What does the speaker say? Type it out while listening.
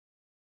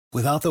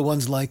Without the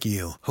ones like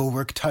you, who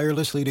work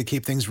tirelessly to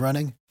keep things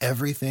running,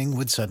 everything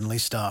would suddenly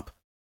stop.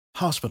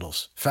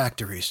 Hospitals,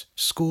 factories,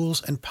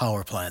 schools, and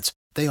power plants,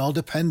 they all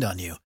depend on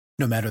you.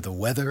 No matter the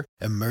weather,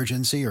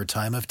 emergency, or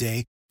time of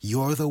day,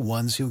 you're the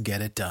ones who get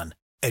it done.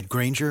 At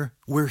Grainger,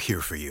 we're here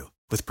for you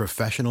with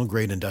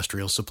professional-grade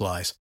industrial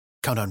supplies.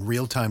 Count on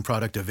real-time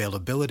product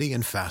availability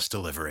and fast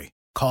delivery.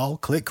 Call,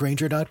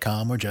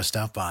 clickgrainger.com, or just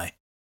stop by.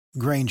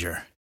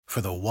 Grainger, for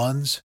the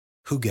ones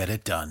who get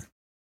it done.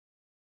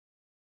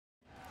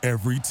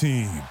 Every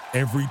team,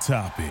 every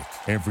topic,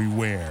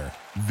 everywhere.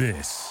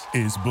 This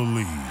is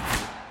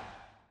Believe.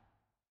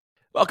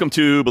 Welcome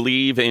to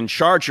Believe in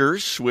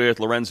Chargers with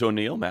Lorenzo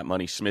Neal, Matt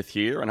Money Smith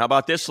here. And how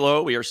about this,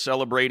 Lo? We are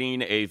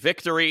celebrating a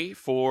victory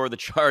for the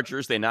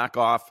Chargers. They knock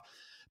off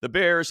the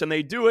Bears, and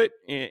they do it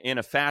in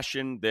a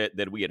fashion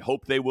that we had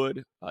hoped they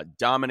would. A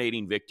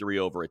dominating victory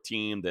over a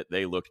team that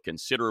they looked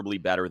considerably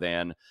better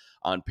than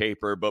on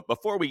paper. But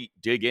before we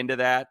dig into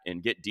that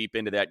and get deep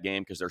into that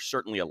game, because there's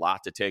certainly a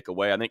lot to take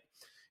away, I think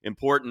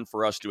important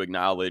for us to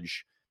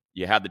acknowledge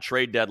you had the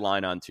trade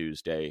deadline on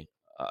Tuesday.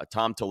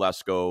 Tom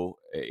Telesco,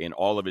 in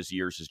all of his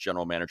years as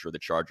general manager of the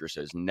Chargers,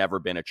 has never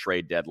been a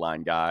trade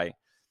deadline guy.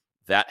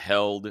 That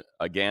held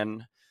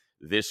again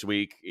this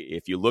week.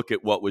 If you look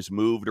at what was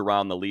moved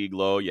around the league,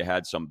 Low, you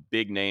had some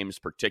big names,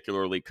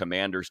 particularly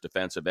Commanders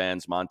defensive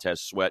ends. Montez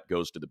Sweat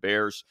goes to the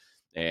Bears,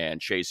 and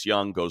Chase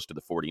Young goes to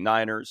the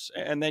 49ers.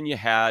 And then you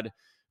had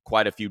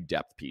quite a few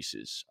depth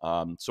pieces.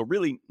 So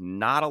really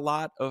not a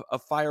lot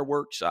of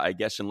fireworks, I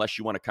guess, unless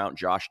you want to count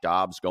Josh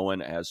Dobbs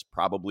going as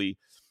probably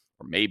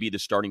or maybe the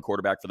starting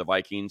quarterback for the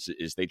Vikings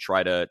as they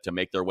try to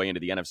make their way into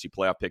the NFC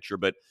playoff picture.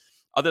 But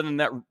other than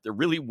that, there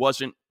really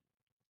wasn't,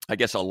 I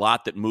guess, a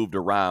lot that moved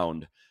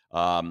around.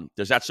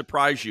 Does that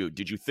surprise you?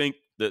 Did you think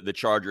the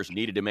Chargers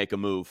needed to make a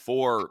move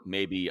for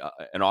maybe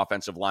an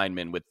offensive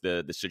lineman with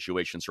the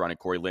situation surrounding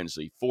Corey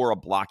Linsley, for a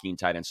blocking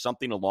tight end,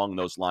 something along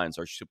those lines?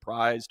 Are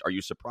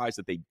you surprised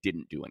that they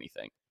didn't do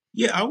anything?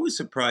 Yeah, I was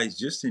surprised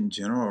just in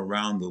general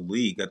around the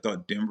league. I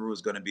thought Denver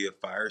was going to be a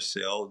fire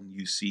sale, and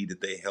you see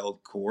that they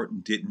held court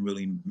and didn't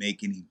really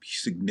make any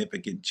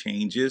significant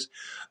changes.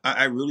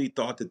 I really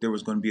thought that there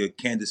was going to be a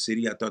Kansas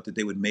City. I thought that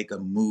they would make a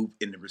move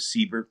in the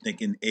receiver,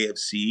 thinking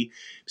AFC,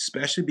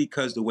 especially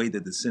because the way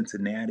that the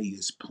Cincinnati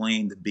is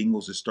playing, the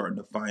Bengals are starting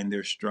to find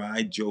their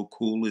stride. Joe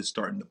Cool is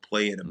starting to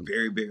play at a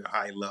very, very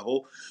high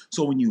level.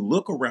 So when you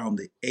look around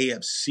the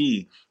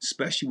AFC,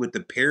 especially with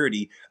the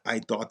parity, I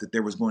thought that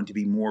there was going to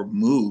be more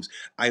moves.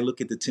 I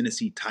look at the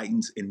Tennessee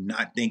Titans and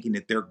not thinking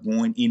that they're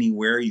going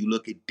anywhere. You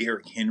look at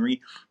Derrick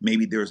Henry,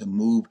 maybe there's a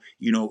move,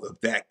 of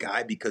that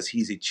guy because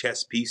he's a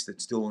chess piece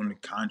that's still under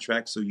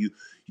contract. So you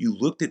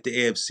looked at the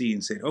AFC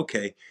and said,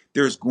 okay,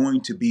 there's going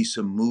to be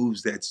some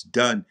moves that's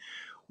done.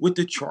 With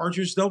the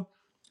Chargers, though,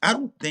 I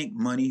don't think,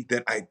 Money,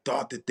 that I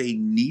thought that they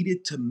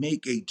needed to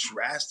make a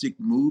drastic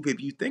move. If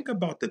you think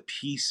about the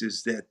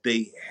pieces that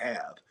they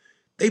have,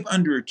 they've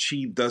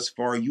underachieved thus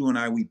far. You and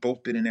I, we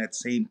both been in that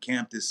same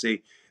camp to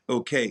say,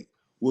 okay,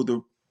 will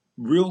the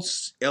real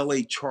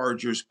LA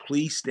Chargers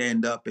please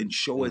stand up and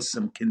show us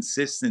some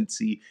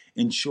consistency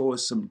and show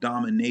us some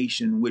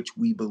domination, which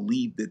we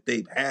believe that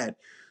they've had.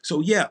 So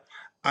yeah,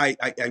 I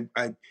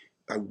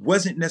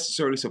wasn't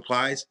necessarily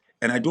surprised,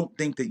 and I don't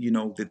think that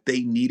that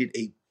they needed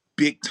a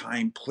big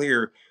time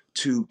player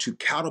to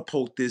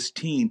catapult this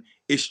team.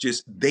 It's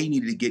just they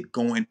needed to get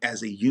going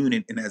as a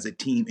unit and as a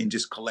team and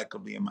just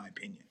collectively, in my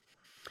opinion.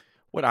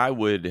 What I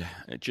would,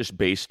 just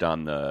based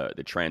on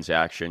the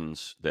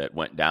transactions that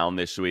went down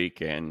this week,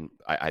 and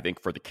I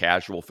think for the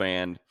casual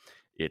fan,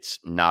 it's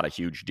not a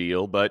huge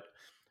deal, but,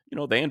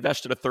 they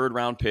invested a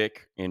third-round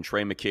pick in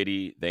Trey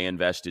McKitty. They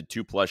invested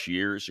 2+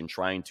 years in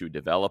trying to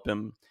develop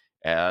him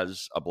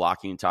as a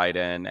blocking tight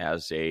end,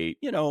 as a,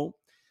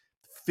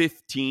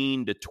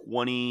 15 to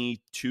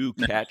 22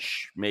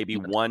 catch, maybe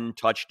one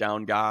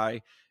touchdown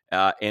guy,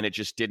 and it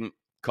just didn't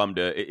come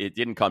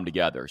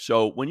together.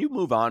 So when you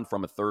move on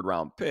from a third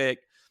round pick,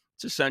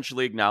 it's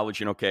essentially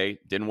acknowledging, okay,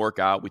 didn't work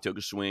out. We took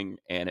a swing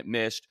and it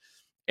missed.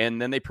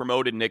 And then they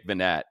promoted Nick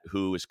Vannett,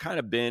 who has kind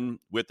of been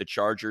with the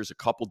Chargers a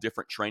couple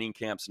different training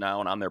camps now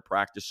and on their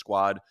practice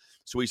squad.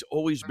 So he's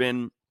always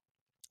been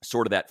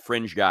sort of that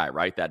fringe guy,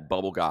 right? That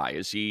bubble guy.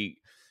 Is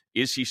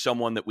he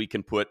someone that we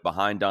can put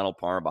behind Donald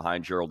Parham,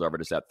 behind Gerald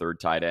Everett as that third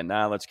tight end?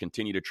 Now let's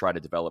continue to try to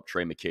develop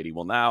Trey McKitty.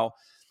 Well, now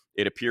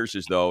it appears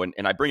as though, and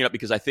I bring it up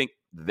because I think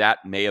that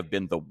may have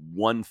been the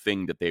one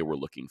thing that they were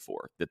looking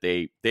for, that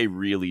they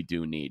really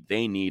do need.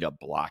 They need a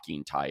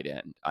blocking tight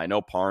end. I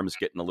know Parham's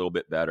getting a little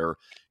bit better.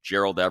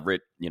 Gerald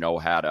Everett,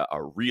 had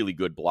a really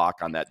good block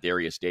on that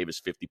Darius Davis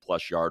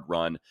 50-plus yard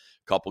run a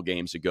couple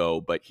games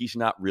ago, but he's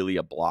not really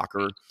a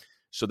blocker.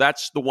 So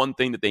that's the one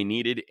thing that they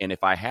needed. And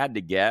if I had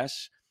to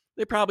guess,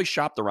 they probably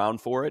shopped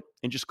around for it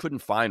and just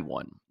couldn't find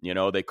one.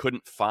 They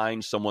couldn't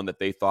find someone that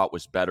they thought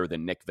was better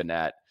than Nick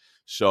Vannett.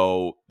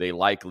 So they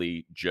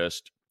likely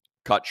just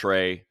cut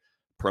Trey,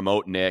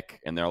 promote Nick,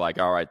 and they're like,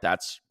 all right,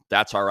 that's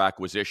our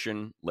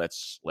acquisition.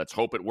 Let's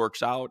hope it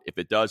works out. If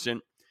it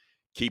doesn't,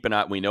 keep an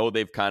eye. We know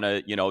they've kind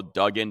of,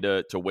 dug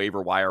into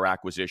waiver wire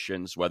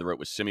acquisitions, whether it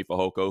was Simi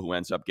Fehoko, who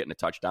ends up getting a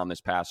touchdown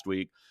this past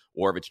week,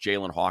 or if it's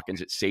Jalen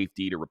Hawkins at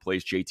safety to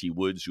replace JT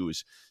Woods, who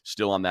is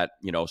still on that,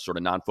 sort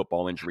of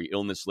non-football injury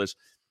illness list.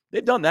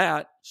 They've done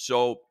that.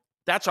 So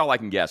that's all I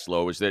can guess,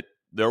 Lo, is that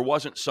there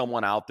wasn't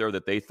someone out there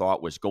that they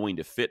thought was going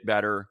to fit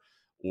better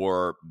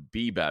or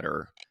be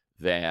better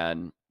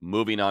than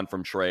moving on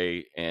from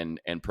Trey and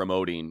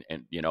promoting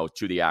and,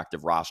 to the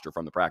active roster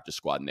from the practice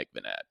squad, Nick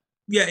Vannett.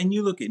 Yeah, and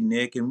you look at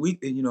Nick, and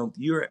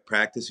you're at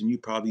practice, and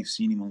you've probably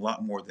seen him a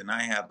lot more than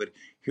I have. But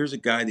here's a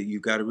guy that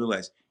you've got to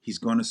realize he's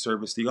going to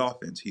service the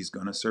offense. He's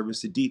going to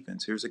service the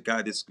defense. Here's a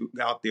guy that's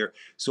out there.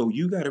 So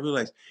you got to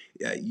realize,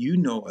 a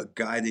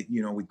guy that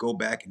we go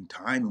back in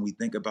time and we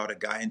think about a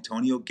guy,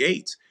 Antonio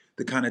Gates,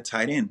 the kind of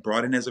tight end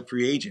brought in as a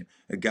free agent,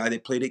 a guy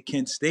that played at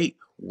Kent State,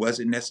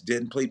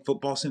 didn't play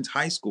football since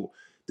high school.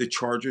 The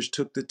Chargers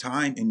took the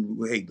time and,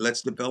 hey,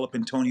 let's develop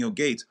Antonio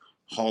Gates,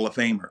 Hall of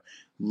Famer.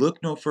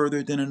 Look no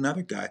further than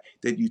another guy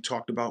that you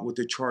talked about with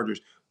the Chargers.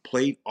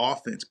 Played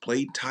offense,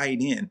 played tight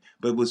end,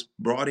 but was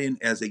brought in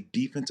as a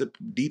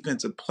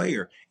defensive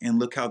player. And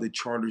look how the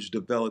Chargers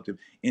developed him.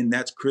 And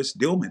that's Chris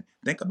Dillman.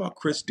 Think about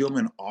Chris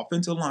Dillman,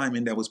 offensive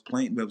lineman that was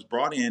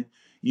brought in,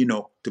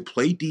 to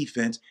play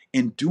defense.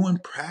 And doing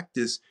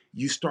practice,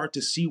 you start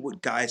to see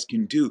what guys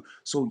can do.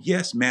 So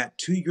yes, Matt,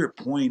 to your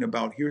point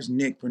about here's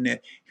Nick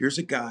Vannett, here's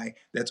a guy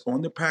that's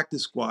on the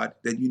practice squad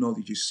that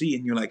that you see,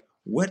 and you're like,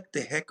 what the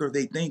heck are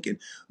they thinking?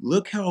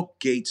 Look how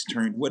Gates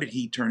turned. What did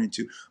he turn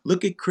into?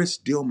 Look at Chris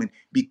Dillman,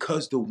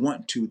 because the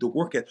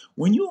work at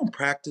when you're on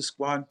practice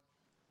squad,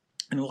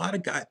 and a lot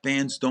of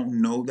fans don't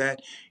know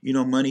that,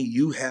 Money,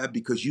 you have,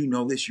 because you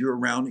know this, you're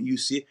around it, you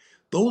see it.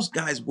 Those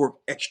guys work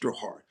extra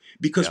hard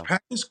because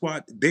practice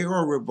squad, they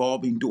are a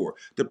revolving door.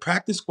 The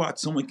practice squad,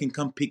 someone can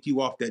come pick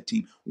you off that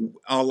team,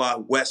 a la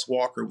Wes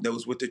Walker that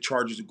was with the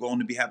Chargers, who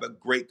going to have a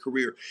great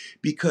career.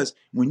 Because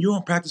when you're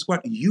on practice squad,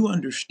 you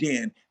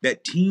understand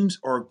that teams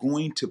are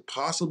going to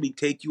possibly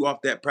take you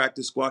off that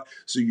practice squad.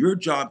 So your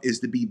job is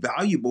to be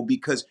valuable,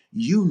 because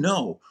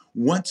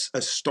once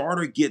a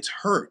starter gets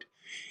hurt,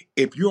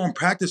 if you're on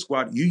practice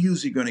squad, you're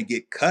usually going to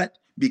get cut,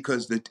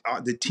 because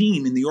the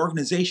team and the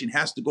organization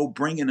has to go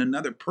bring in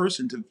another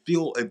person to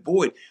fill a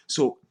void.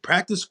 So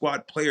practice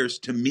squad players,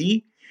 to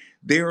me,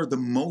 they are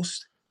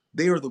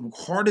the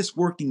hardest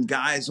working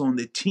guys on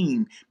the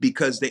team,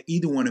 because they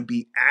either want to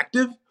be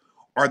active,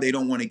 or they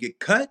don't want to get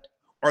cut,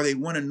 or they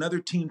want another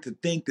team to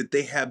think that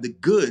they have the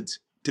goods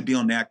to be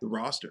on the active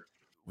roster.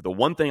 The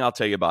one thing I'll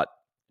tell you about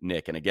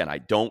Nick, and again, I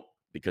don't,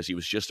 because he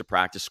was just a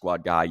practice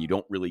squad guy, you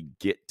don't really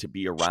get to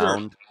be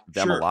around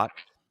them a lot.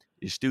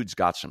 This dude's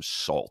got some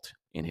salt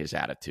in his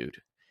attitude.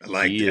 I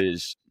like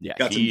that.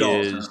 Got some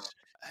dogs,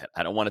 huh?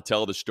 I don't want to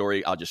tell the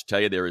story. I'll just tell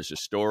you, there is a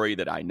story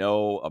that I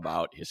know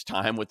about his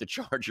time with the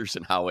Chargers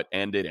and how it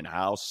ended and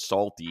how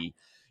salty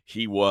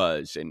he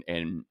was,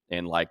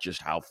 and like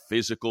just how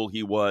physical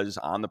he was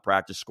on the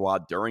practice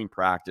squad during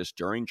practice,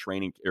 during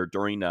training, or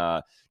during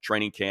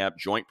training camp,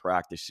 joint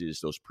practices,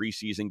 those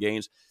preseason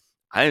games.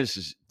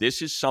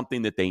 This is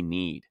something that they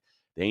need.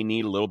 They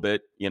need a little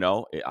bit,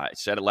 I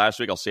said it last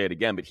week, I'll say it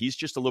again, but he's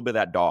just a little bit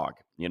of that dog,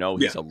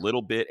 he's a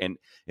little bit. And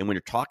when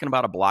you're talking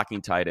about a blocking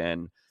tight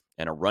end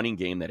and a running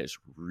game that is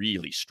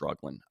really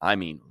struggling, I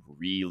mean,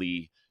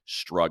 really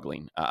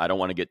struggling. I don't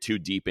want to get too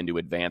deep into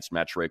advanced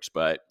metrics,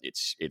 but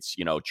it's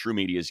True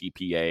Media's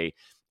EPA,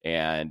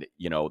 and,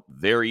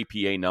 their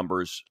EPA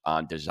numbers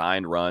on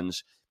designed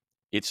runs.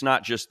 It's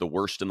not just the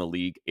worst in the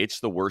league. It's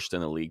the worst in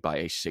the league by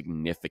a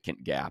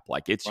significant gap.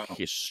 Like, it's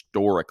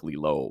historically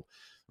low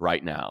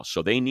right now.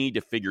 So they need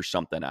to figure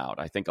something out.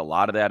 I think a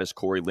lot of that is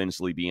Corey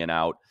Linsley being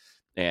out,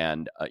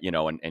 and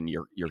and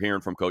you're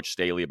hearing from Coach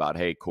Staley about,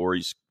 hey,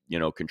 Corey's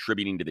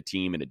contributing to the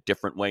team in a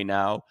different way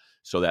now.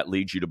 So that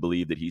leads you to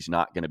believe that he's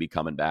not going to be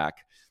coming back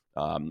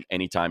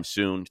anytime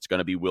soon. It's going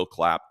to be Will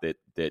Clapp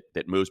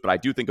that moves. But I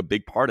do think a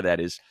big part of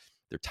that is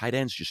their tight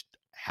ends just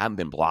haven't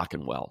been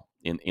blocking well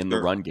in the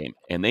run game,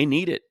 and they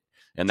need it.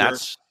 And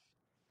that's,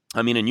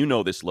 and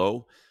this,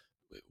 Lo,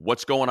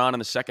 what's going on in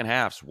the second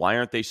halves? Why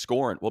aren't they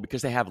scoring? Well,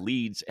 because they have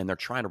leads and they're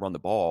trying to run the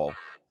ball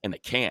and they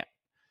can't.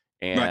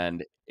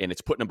 And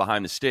it's putting them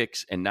behind the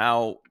sticks. And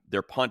now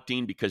they're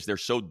punting because they're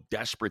so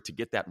desperate to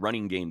get that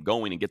running game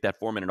going and get that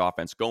 4-minute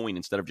offense going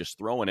instead of just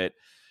throwing it.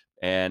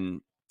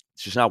 And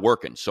it's just not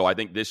working. So I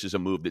think this is a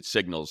move that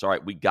signals, all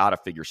right, we got to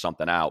figure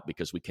something out,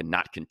 because we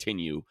cannot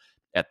continue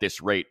at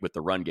this rate with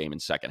the run game in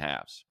second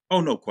halves. Oh,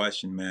 no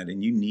question, Matt.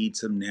 And you need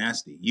some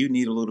nasty. You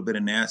need a little bit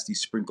of nasty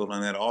sprinkled on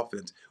that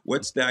offense.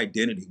 What's the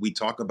identity?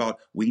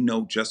 We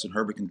know Justin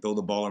Herbert can throw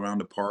the ball around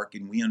the park,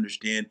 and we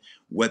understand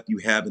what you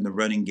have in the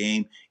running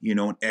game, and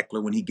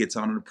Eckler when he gets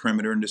on the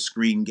perimeter in the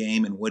screen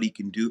game and what he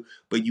can do.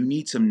 But you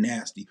need some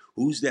nasty.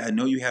 Who's that? I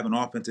know you have an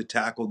offensive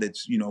tackle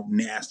that's,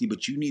 nasty,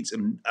 but you need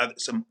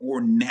some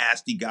more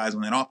nasty guys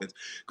on that offense.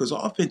 Because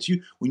offense,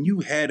 when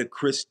you had a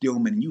Chris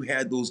Dillman, and you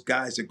had those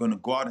guys that are going to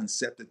go out and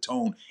set the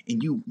tone.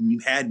 And you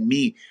had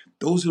me.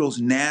 Those are those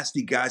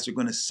nasty guys who are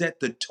going to set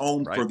the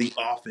tone for the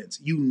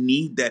offense. You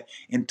need that.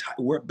 And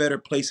we're a better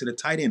place at a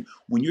tight end.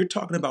 When you're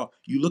talking about,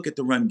 you look at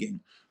the run game.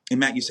 And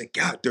Matt, you say,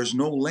 God, there's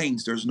no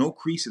lanes. There's no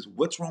creases.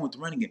 What's wrong with the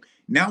running game?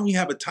 Now you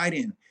have a tight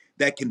end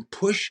that can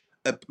push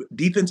a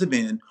defensive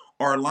end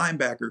or a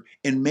linebacker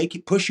and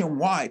push him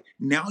wide.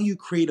 Now you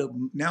create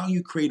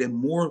a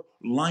more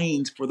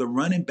lanes for the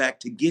running back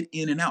to get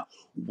in and out.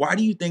 Why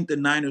do you think the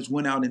Niners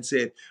went out and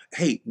said,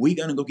 hey, we're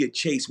going to go get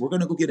Chase. We're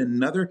going to go get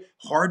another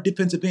hard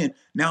defensive end.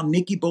 Now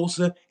Nicky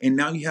Bosa, and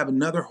now you have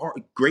another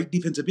great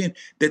defensive end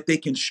that they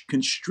can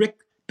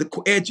constrict the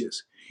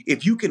edges.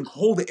 If you can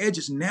hold the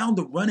edges, now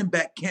the running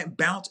back can't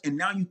bounce, and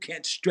now you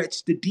can't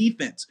stretch the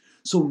defense.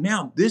 So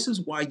now this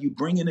is why you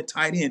bring in a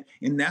tight end,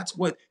 and that's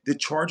what the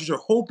Chargers are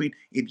hoping.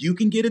 If you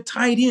can get a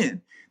tight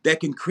end that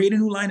can create a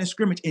new line of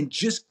scrimmage and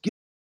just get.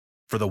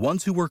 For the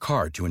ones who work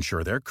hard to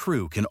ensure their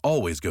crew can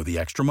always go the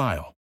extra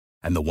mile,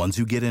 and the ones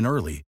who get in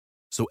early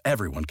so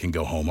everyone can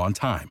go home on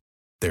time,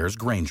 there's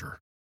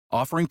Grainger,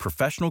 offering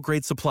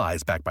professional-grade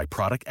supplies backed by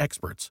product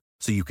experts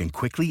so you can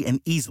quickly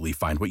and easily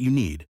find what you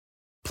need.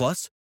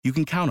 Plus, you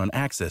can count on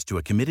access to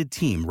a committed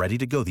team ready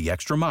to go the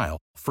extra mile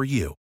for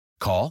you.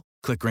 Call,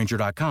 click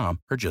Grainger.com,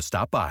 or just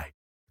stop by.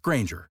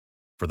 Grainger,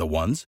 for the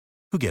ones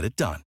who get it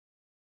done.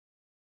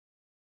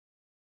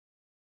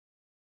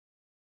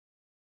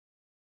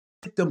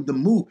 Get them to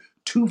move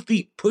 2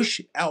 feet, push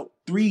out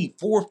 3,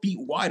 4 feet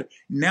wider.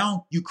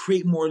 Now you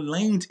create more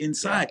lanes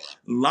inside.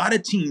 A lot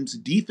of teams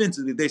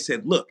defensively, they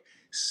said, look,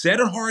 set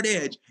a hard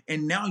edge,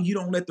 and now you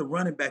don't let the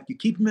running back, you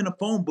keep him in a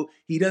phone book,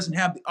 he doesn't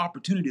have the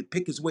opportunity to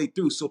pick his way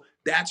through. So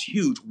that's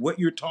huge. What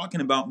you're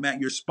talking about,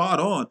 Matt, you're spot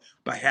on.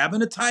 By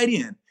having a tight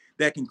end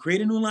that can create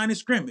a new line of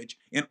scrimmage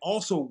and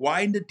also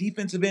widen the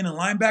defensive end and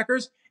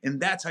linebackers, and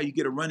that's how you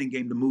get a running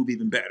game to move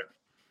even better.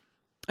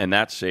 And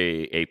that's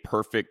a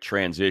perfect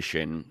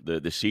transition,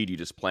 the seed you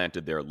just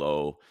planted there,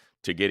 Lo,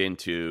 to get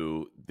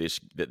into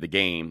the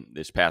game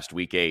this past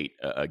week 8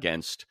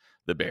 against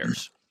the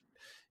Bears.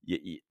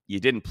 You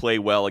didn't play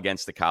well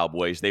against the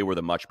Cowboys. They were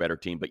the much better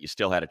team, but you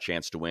still had a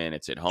chance to win.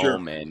 It's at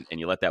home, and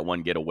you let that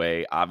one get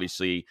away.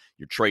 Obviously,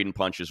 you're trading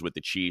punches with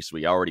the Chiefs.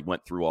 We already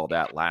went through all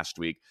that last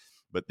week.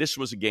 But this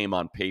was a game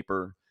on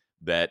paper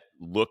that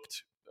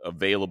looked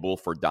available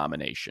for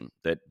domination.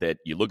 That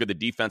you look at the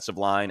defensive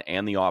line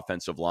and the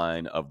offensive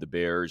line of the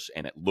Bears,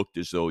 and it looked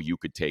as though you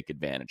could take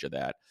advantage of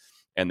that,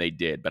 and they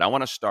did. But I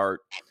want to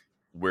start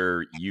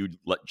where you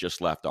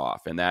just left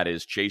off, and that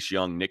is Chase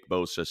Young, Nick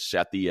Bosa,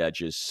 set the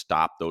edges,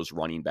 stop those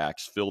running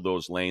backs, fill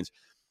those lanes.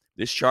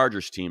 This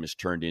Chargers team has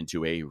turned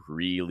into a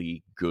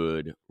really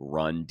good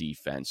run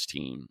defense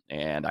team,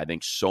 and I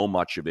think so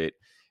much of it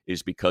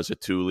is because of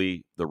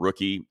Tuli, the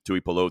rookie,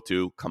 Tui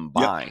Pelotu,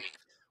 combined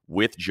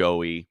with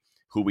Joey,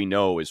 who we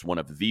know is one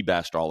of the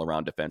best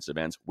all-around defensive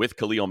ends, with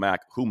Khalil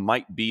Mack, who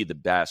might be the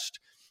best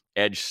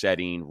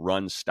edge-setting,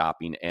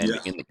 run-stopping end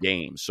in the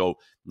game. So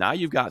now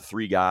you've got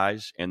 3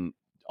 guys, and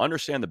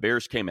understand the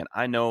Bears came in.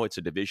 I know it's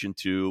a Division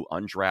II,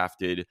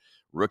 undrafted,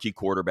 rookie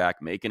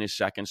quarterback making his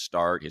second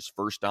start, his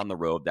first on the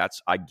road.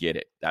 I get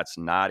it. That's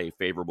not a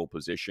favorable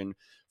position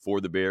for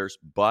the Bears,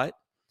 but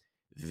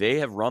they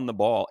have run the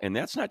ball, and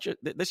this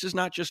is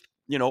not just,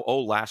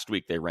 last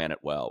week they ran it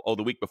well.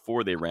 The week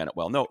before they ran it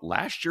well. No,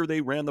 last year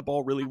they ran the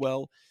ball really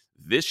well.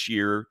 This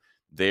year,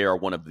 they are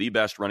one of the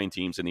best running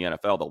teams in the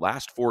NFL. The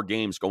last 4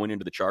 games going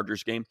into the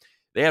Chargers game,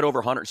 they had over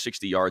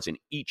 160 yards in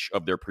each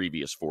of their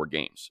previous 4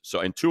 games. So,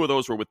 and 2 of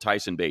those were with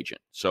Tyson Bagent.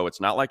 So it's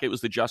not like it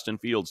was the Justin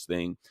Fields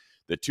thing.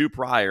 The 2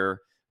 prior,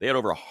 they had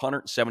over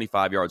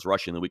 175 yards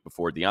rushing the week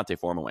before. Deontay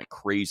Foreman went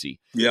crazy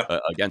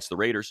against the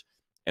Raiders.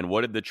 And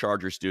what did the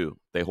Chargers do?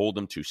 They hold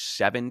them to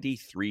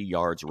 73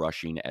 yards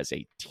rushing as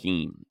a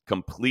team,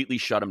 completely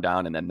shut them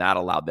down, and then that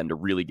allowed them to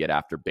really get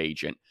after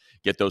Bagent,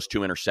 get those 2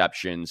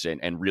 interceptions,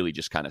 and really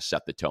just kind of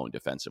set the tone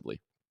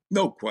defensively.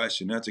 No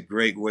question. That's a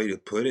great way to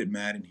put it,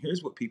 Matt. And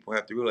here's what people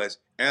have to realize.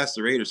 Ask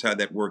the Raiders how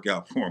that worked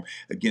out for them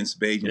against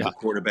Bagent, the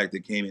quarterback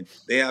that came in.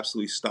 They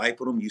absolutely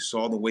stifled them. You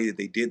saw the way that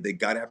they did. They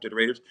got after the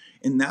Raiders.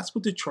 And that's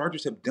what the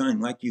Chargers have done.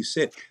 Like you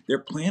said, they're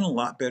playing a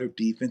lot better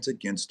defense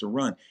against the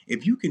run.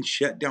 If you can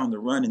shut down the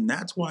run, and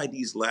that's why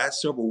these last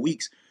several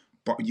weeks,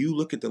 you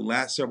look at the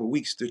last several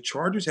weeks, the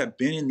Chargers have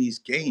been in these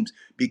games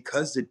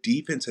because the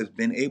defense has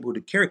been able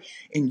to carry.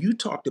 And you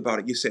talked about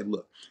it. You said,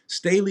 look,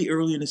 Staley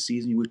early in the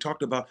season, we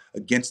talked about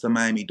against the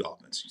Miami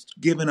Dolphins,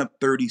 giving up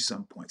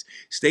 30-some points.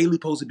 Staley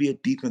supposed to be a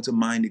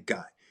defensive-minded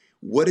guy.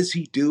 What does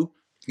he do?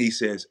 He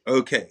says,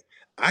 okay,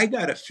 I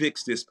got to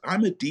fix this.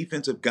 I'm a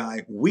defensive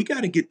guy. We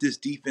got to get this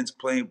defense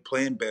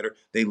playing better.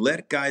 They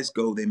let guys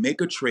go. They make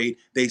a trade.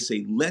 They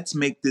say, let's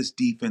make this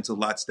defense a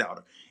lot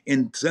stouter.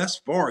 And thus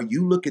far,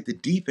 you look at the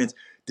defense,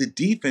 did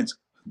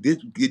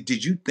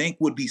you think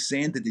would be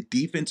saying that the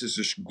defense is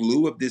the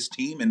glue of this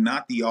team and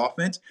not the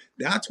offense?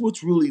 That's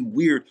what's really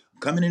weird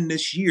coming in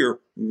this year,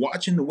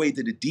 watching the way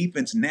that the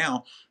defense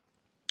now,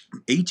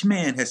 each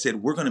man has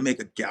said, we're going to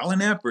make a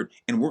gallant effort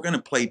and we're going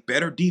to play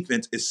better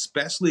defense,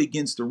 especially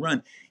against the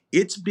run.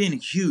 It's been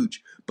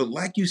huge. But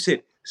like you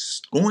said,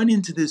 going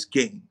into this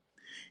game,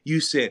 you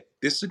said,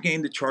 this is a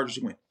game the Chargers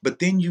win. But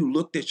then you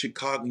looked at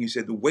Chicago and you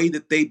said, the way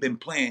that they've been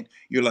playing,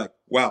 you're like,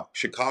 wow,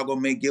 Chicago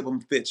may give them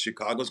fits.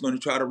 Chicago's going to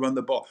try to run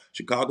the ball.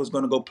 Chicago's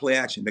going to go play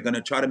action. They're going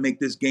to try to make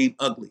this game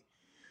ugly.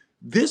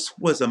 This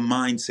was a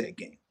mindset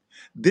game.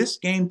 This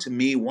game, to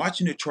me,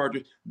 watching the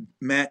Chargers,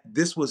 Matt,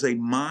 this was a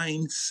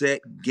mindset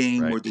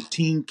game where the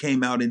team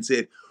came out and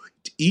said,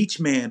 each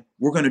man,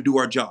 we're going to do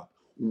our job.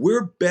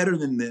 We're better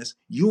than this.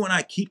 You and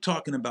I keep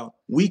talking about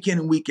week in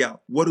and week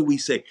out. What do we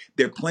say?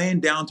 They're playing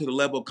down to the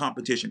level of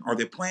competition. Are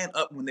they playing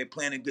up when they're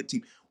playing a good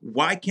team?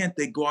 Why can't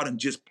they go out and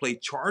just play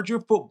Charger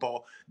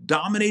football,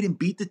 dominate and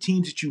beat the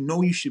teams that you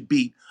know you should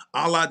beat,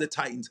 a la the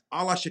Titans,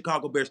 a la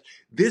Chicago Bears?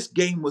 This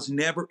game was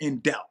never in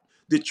doubt.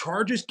 The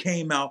Chargers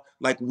came out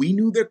like we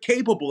knew they're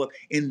capable of,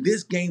 and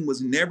this game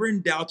was never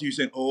in doubt. You're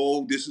saying,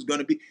 oh, this is going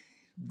to be.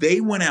 They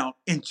went out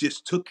and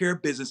just took care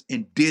of business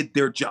and did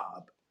their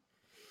job.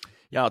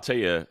 Yeah, I'll tell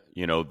you,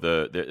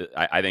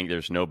 I think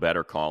there's no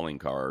better calling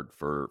card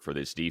for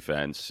this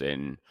defense.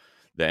 And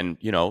then,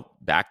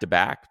 back to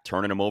back,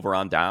 turning them over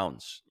on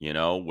downs,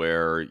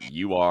 where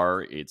you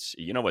are, it's,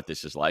 what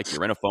this is like.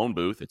 You're in a phone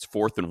booth. It's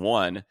 4th and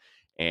 1.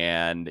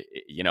 And,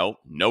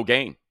 no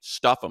gain.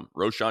 Stuff them.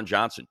 Roschon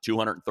Johnson,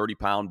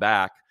 230-pound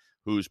back,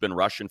 who's been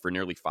rushing for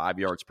nearly 5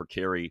 yards per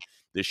carry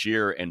this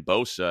year. And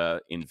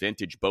Bosa, in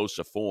vintage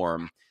Bosa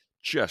form,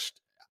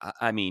 just,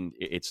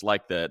 it's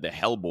like the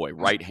Hellboy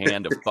right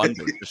hand of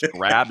thunder. Just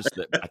grabs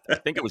I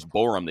think it was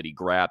Borum that he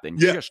grabbed and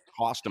just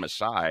tossed him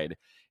aside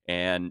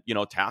and,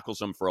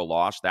 tackles him for a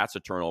loss. That's a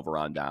turnover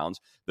on downs.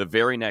 The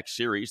very next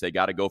series, they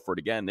got to go for it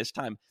again. This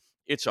time,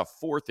 it's a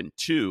 4th and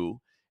 2.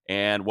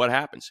 And what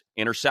happens?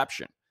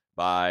 Interception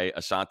by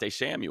Asante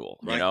Samuel,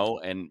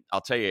 and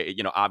I'll tell you,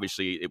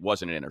 obviously it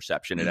wasn't an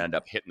interception. It ended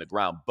up hitting the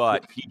ground,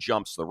 but he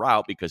jumps the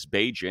route because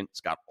Bagent's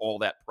got all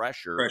that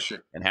pressure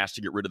and has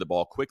to get rid of the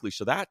ball quickly.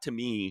 So that to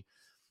me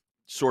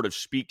sort of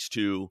speaks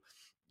to,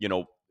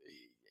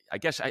 I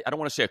guess I don't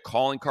want to say a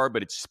calling card,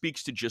 but it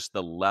speaks to just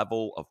the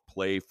level of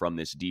play from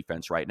this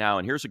defense right now.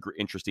 And here's an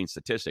interesting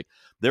statistic.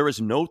 There is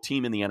no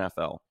team in the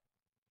NFL,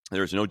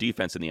 there is no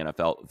defense in the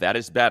NFL that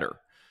is better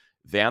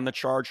than the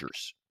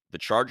Chargers. The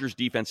Chargers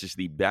defense is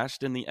the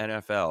best in the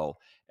NFL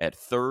at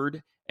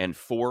 3rd and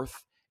 4th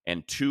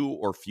and 2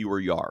 or fewer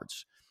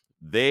yards.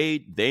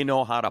 They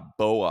know how to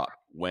bow up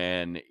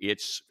when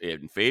it's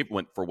in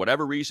favor, for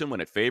whatever reason, when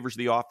it favors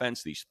the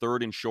offense, these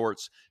 3rd and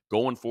shorts,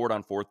 going forward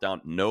on 4th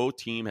down. No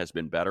team has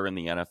been better in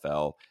the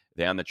NFL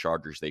than the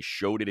Chargers. They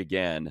showed it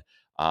again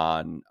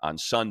on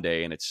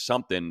Sunday, and it's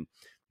something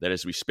that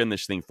as we spin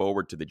this thing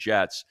forward to the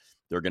Jets,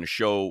 they're going to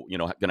show,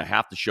 going to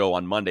have to show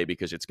on Monday,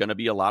 because it's going to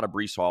be a lot of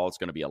Breece Hall. It's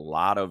going to be a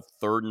lot of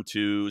 3rd and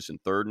 2s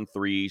and 3rd and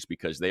 3s,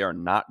 because they are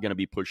not going to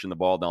be pushing the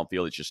ball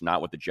downfield. It's just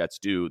not what the Jets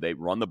do. They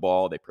run the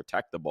ball, they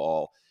protect the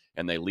ball,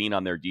 and they lean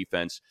on their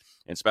defense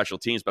and special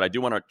teams. But I do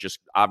want to just,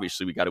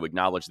 obviously, we got to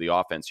acknowledge the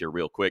offense here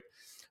real quick,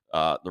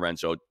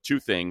 Lorenzo. 2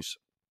 things.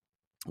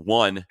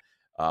 One,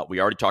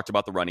 we already talked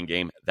about the running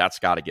game. That's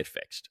got to get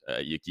fixed.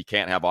 You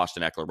can't have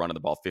Austin Eckler running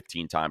the ball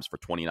 15 times for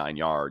 29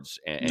 yards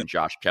and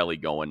Josh Kelly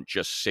going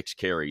just 6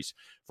 carries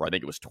for, I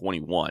think it was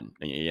 21.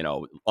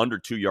 Under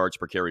 2 yards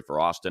per carry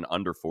for Austin,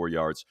 under 4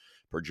 yards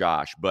per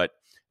Josh. But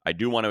I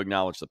do want to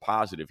acknowledge the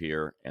positive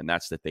here, and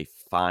that's that they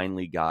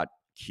finally got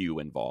Q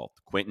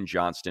involved. Quentin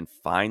Johnston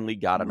finally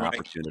got an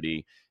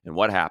opportunity. And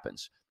what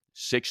happens?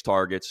 6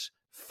 targets,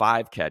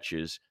 5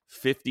 catches,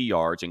 50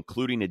 yards,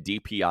 including a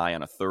DPI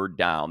on a 3rd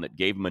down that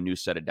gave him a new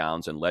set of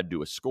downs and led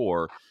to a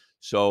score.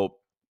 So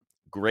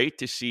great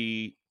to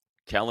see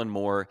Kellen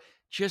Moore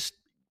just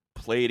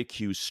play to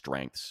Q's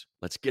strengths.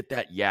 Let's get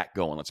that yak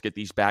going. Let's get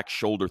these back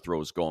shoulder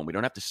throws going. We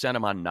don't have to send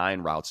him on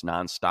 9 routes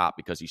nonstop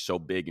because he's so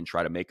big and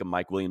try to make him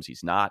Mike Williams.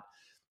 He's not.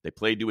 They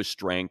played to his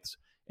strengths,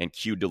 and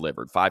Q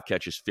delivered. 5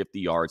 catches, 50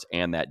 yards,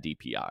 and that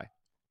DPI.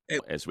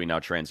 As we now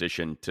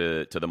transition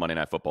to the Monday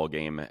Night Football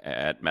game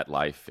at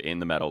MetLife in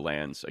the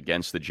Meadowlands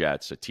against the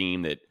Jets, a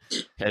team that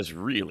has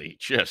really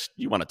just,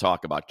 you want to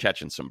talk about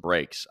catching some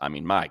breaks. I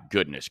mean, my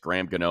goodness,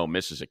 Graham Gano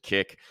misses a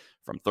kick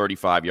from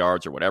 35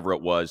 yards or whatever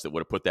it was that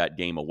would have put that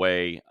game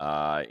away.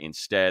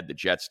 Instead, the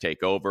Jets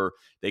take over.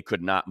 They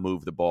could not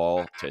move the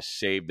ball to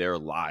save their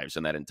lives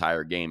in that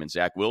entire game. And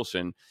Zach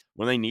Wilson,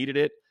 when they needed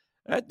it,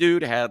 that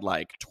dude had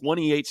like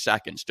 28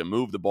 seconds to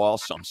move the ball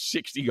some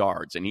 60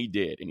 yards, and he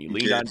did. And he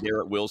leaned on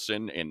Garrett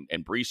Wilson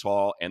and Breece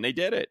Hall, and they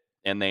did it.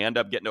 And they end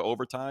up getting to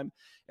overtime,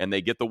 and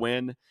they get the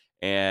win.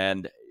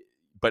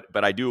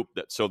 But I do,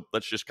 so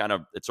let's just kind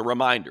of, it's a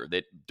reminder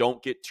that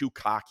don't get too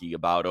cocky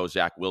about,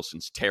 Zach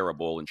Wilson's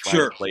terrible, and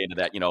trying to play into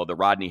that, the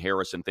Rodney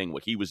Harrison thing,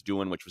 what he was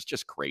doing, which was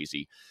just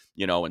crazy,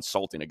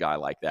 insulting a guy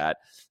like that.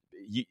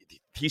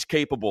 He's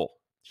capable.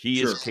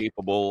 He is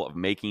capable of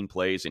making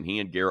plays, and he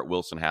and Garrett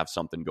Wilson have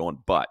something going.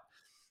 But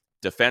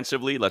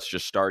defensively, let's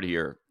just start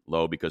here,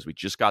 Lo, because we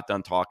just got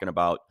done talking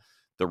about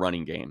the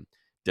running game.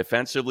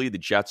 Defensively, the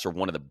Jets are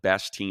one of the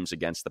best teams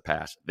against the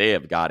pass. They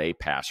have got a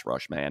pass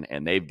rush, man,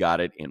 and they've got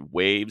it in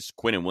waves.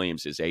 Quinnen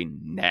Williams is a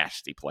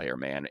nasty player,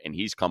 man, and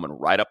he's coming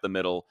right up the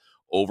middle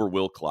over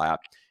Will Clapp.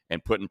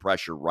 and putting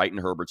pressure right in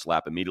Herbert's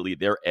lap immediately.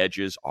 Their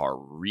edges are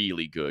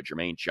really good.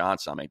 Jermaine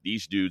Johnson, I mean,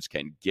 these dudes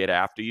can get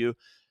after you.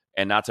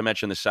 And not to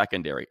mention the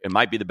secondary. It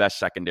might be the best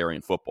secondary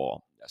in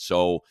football.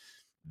 So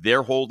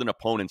they're holding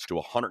opponents to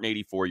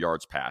 184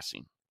 yards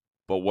passing.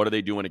 But what are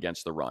they doing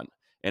against the run?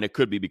 And it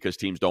could be because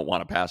teams don't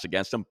want to pass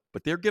against them,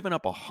 but they're giving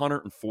up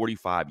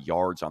 145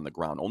 yards on the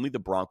ground. Only the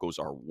Broncos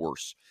are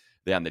worse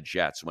than the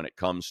Jets when it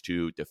comes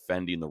to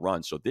defending the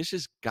run. So this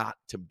has got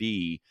to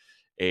be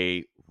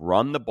a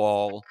run the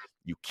ball.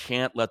 You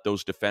can't let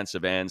those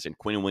defensive ends and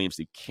Quinn Williams,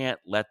 you can't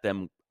let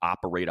them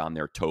operate on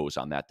their toes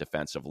on that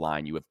defensive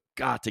line. You have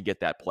got to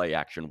get that play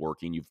action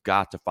working. You've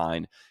got to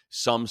find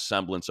some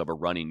semblance of a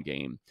running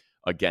game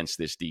against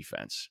this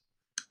defense.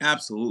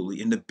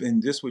 Absolutely.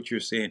 And just what you're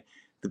saying,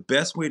 the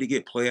best way to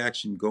get play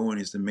action going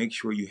is to make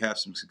sure you have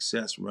some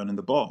success running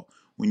the ball.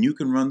 When you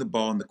can run the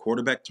ball and the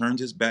quarterback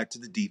turns his back to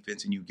the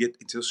defense and you get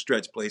into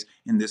stretch plays,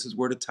 and this is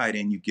where the tight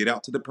end, you get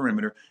out to the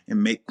perimeter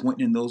and make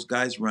Quentin and those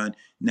guys run.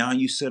 Now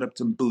you set up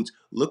some boots.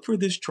 Look for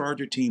this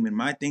Charger team, and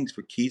my things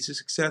for keys to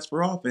success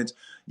for offense,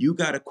 you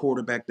got a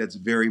quarterback that's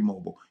very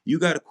mobile. You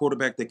got a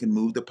quarterback that can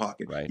move the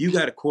pocket. Right. You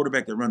got a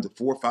quarterback that runs a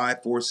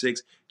 4.5, 4.6.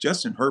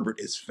 Justin Herbert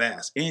is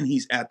fast, and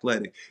he's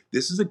athletic.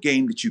 This is a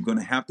game that you're going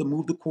to have to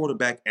move the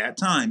quarterback at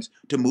times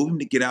to move him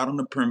to get out on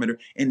the perimeter,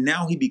 and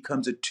now he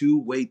becomes a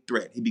two-way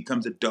threat. He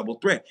becomes a double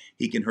threat.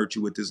 He can hurt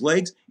you with his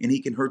legs, and he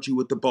can hurt you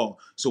with the ball.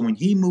 So when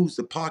he moves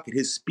the pocket,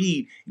 his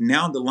speed,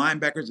 now the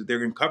linebackers, if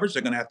they're in coverage,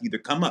 they're going to have to either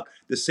come up.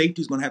 The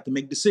safety is going to have to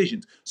make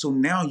decisions. So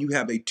now you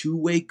have a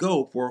two-way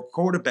go for a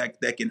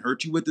quarterback that can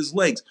hurt you with his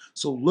legs.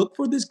 So look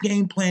for this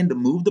game plan to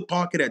move the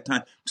pocket at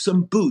times.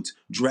 Some boots,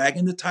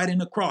 dragging the tight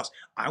end across.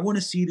 I want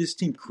to see this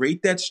team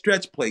create that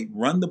stretch play,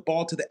 run the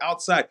ball to the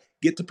outside,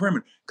 get the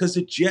perimeter, because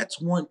the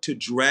Jets want to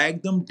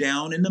drag them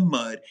down in the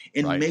mud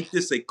and make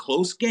this a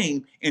close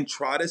game and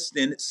try to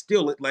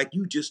steal it like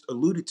you just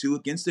alluded to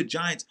against the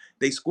Giants.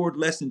 They scored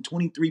less than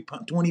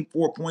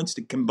 24 points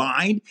to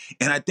combined,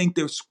 and I think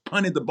they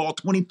punted the ball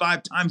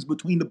 25 times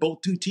between the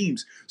both two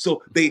teams.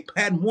 So they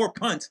had more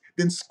punts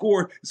than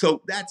scored.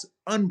 So that's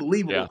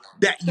unbelievable. Yeah.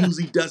 That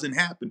usually doesn't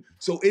happen.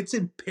 So it's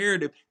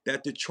imperative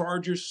that the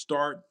Chargers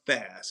start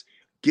fast,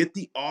 get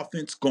the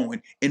offense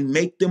going, and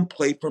make them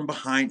play from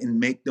behind and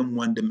make them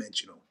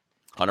one-dimensional.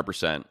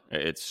 100%.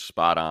 It's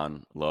spot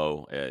on,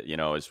 Lo.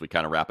 As we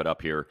kind of wrap it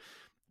up here,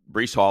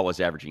 Breece Hall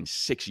is averaging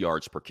 6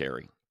 yards per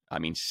carry. I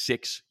mean,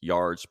 6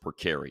 yards per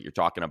carry. You're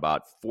talking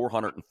about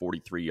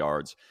 443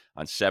 yards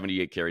on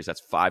 78 carries.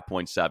 That's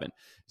 5.7.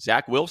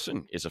 Zach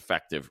Wilson is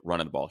effective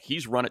running the ball.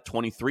 He's run it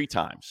 23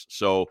 times.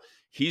 So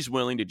he's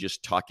willing to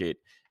just tuck it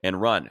and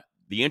run.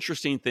 The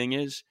interesting thing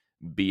is,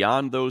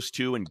 beyond those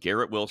two and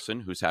Garrett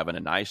Wilson, who's having a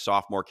nice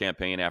sophomore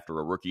campaign after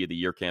a Rookie of the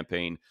Year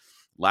campaign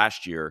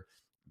last year,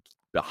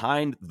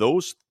 behind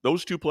those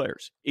two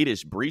players, it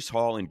is Breece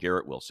Hall and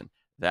Garrett Wilson.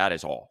 That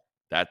is all.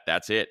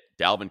 That's it.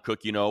 Dalvin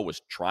Cook,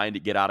 was trying to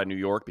get out of New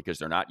York because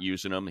they're not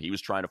using him. He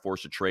was trying to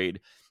force a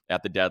trade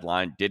at the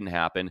deadline. Didn't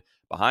happen.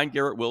 Behind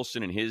Garrett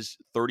Wilson and his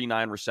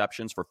 39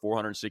 receptions for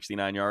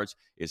 469 yards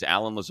is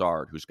Allen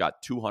Lazard, who's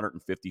got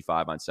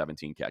 255 on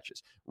 17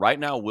 catches. Right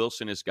now,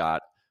 Wilson has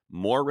got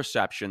more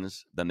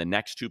receptions than the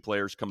next two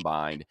players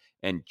combined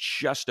and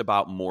just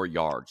about more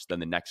yards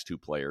than the next two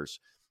players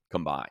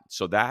combined.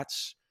 So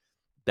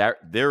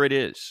there it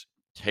is.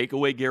 Take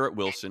away Garrett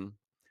Wilson,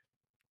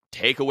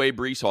 take away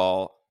Breece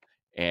Hall,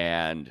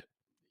 and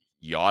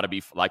you ought to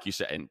be, like you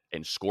said,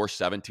 and score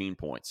 17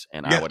 points.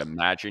 And I would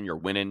imagine you're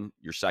winning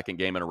your second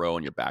game in a row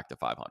and you're back to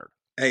 500.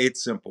 Hey,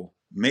 it's simple.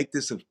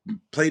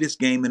 Play this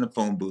game in a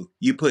phone booth.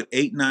 You put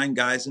 8-9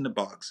 guys in the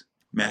box,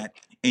 Matt,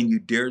 and you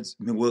dare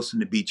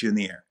Wilson to beat you in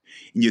the air.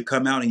 And you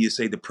come out and you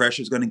say the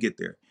pressure's going to get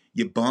there.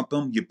 You bump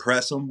them, you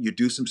press them, you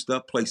do some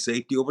stuff, play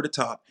safety over the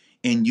top,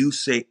 and you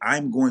say,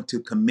 I'm going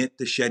to commit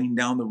to shutting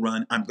down the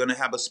run. I'm going to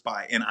have a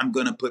spy, and I'm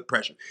going to put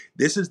pressure.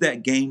 This is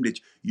that game that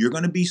you're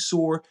going to be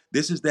sore.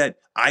 This is that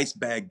ice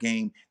bag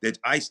game, that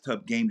ice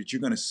tub game that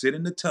you're going to sit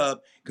in the tub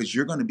because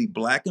you're going to be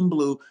black and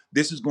blue.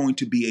 This is going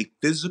to be a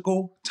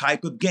physical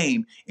type of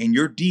game, and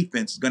your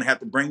defense is going to have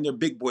to bring their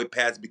big boy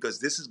pads because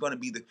this is going to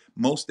be the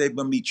most they're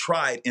going to be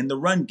tried in the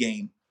run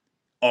game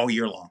all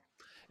year long.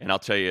 And I'll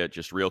tell you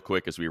just real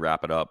quick as we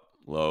wrap it up,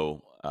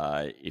 Lo,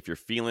 if you're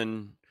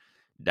feeling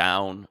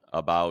down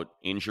about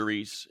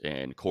injuries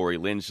and Corey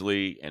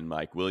Linsley and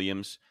Mike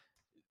Williams,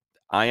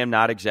 I am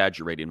not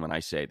exaggerating when I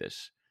say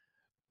this.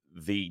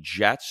 The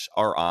Jets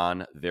are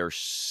on their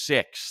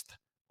 6th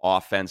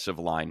offensive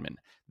lineman.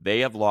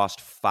 They have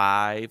lost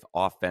 5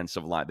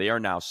 offensive line. They are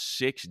now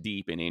 6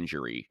 deep in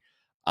injury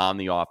on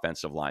the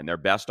offensive line. Their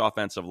best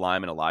offensive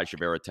lineman, Elijah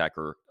Vera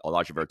Tucker,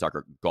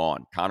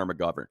 gone. Connor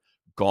McGovern,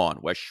 gone.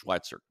 Wes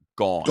Schweitzer,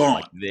 gone.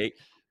 Like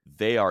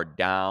they are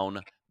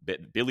down.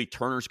 Billy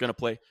Turner's going to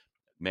play.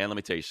 Man, let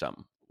me tell you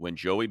something. When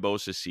Joey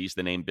Bosa sees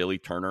the name Billy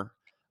Turner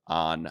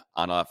on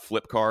a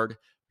flip card,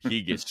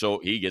 he gets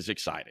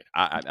excited.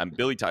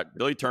 Billy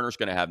Turner's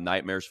going to have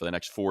nightmares for the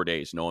next 4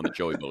 days, knowing that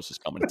Joey Bosa's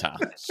coming to town.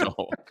 So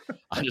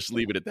I just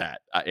leave it at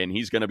that. And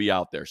he's going to be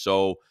out there.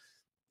 So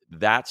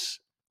that's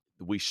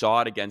We saw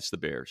it against the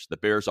Bears. The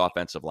Bears'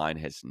 offensive line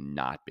has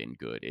not been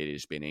good. It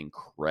has been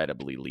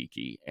incredibly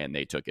leaky, and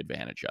they took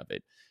advantage of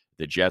it.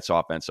 The Jets'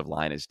 offensive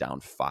line is down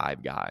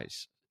 5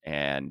 guys,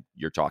 and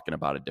you're talking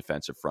about a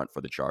defensive front for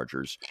the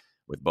Chargers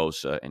with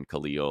Bosa and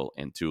Khalil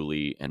and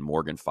Thule and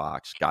Morgan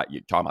Fox.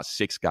 You're talking about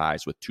 6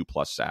 guys with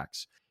 2+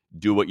 sacks.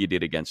 Do what you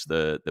did against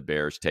the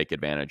Bears. Take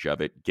advantage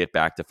of it. Get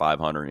back to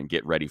 500 and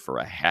get ready for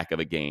a heck of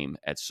a game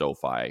at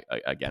SoFi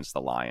against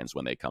the Lions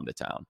when they come to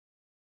town.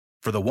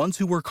 For the ones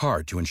who work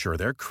hard to ensure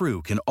their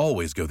crew can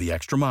always go the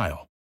extra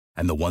mile,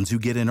 and the ones who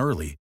get in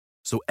early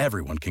so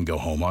everyone can go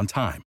home on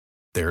time,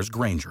 there's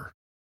Grainger,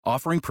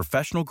 offering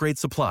professional-grade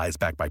supplies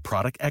backed by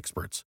product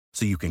experts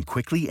so you can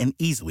quickly and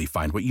easily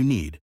find what you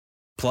need.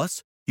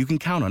 Plus, you can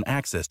count on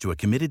access to a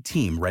committed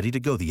team ready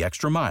to go the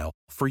extra mile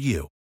for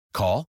you.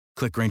 Call,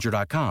 click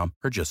Grainger.com,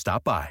 or just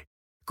stop by.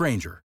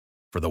 Grainger,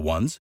 for the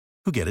ones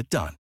who get it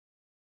done.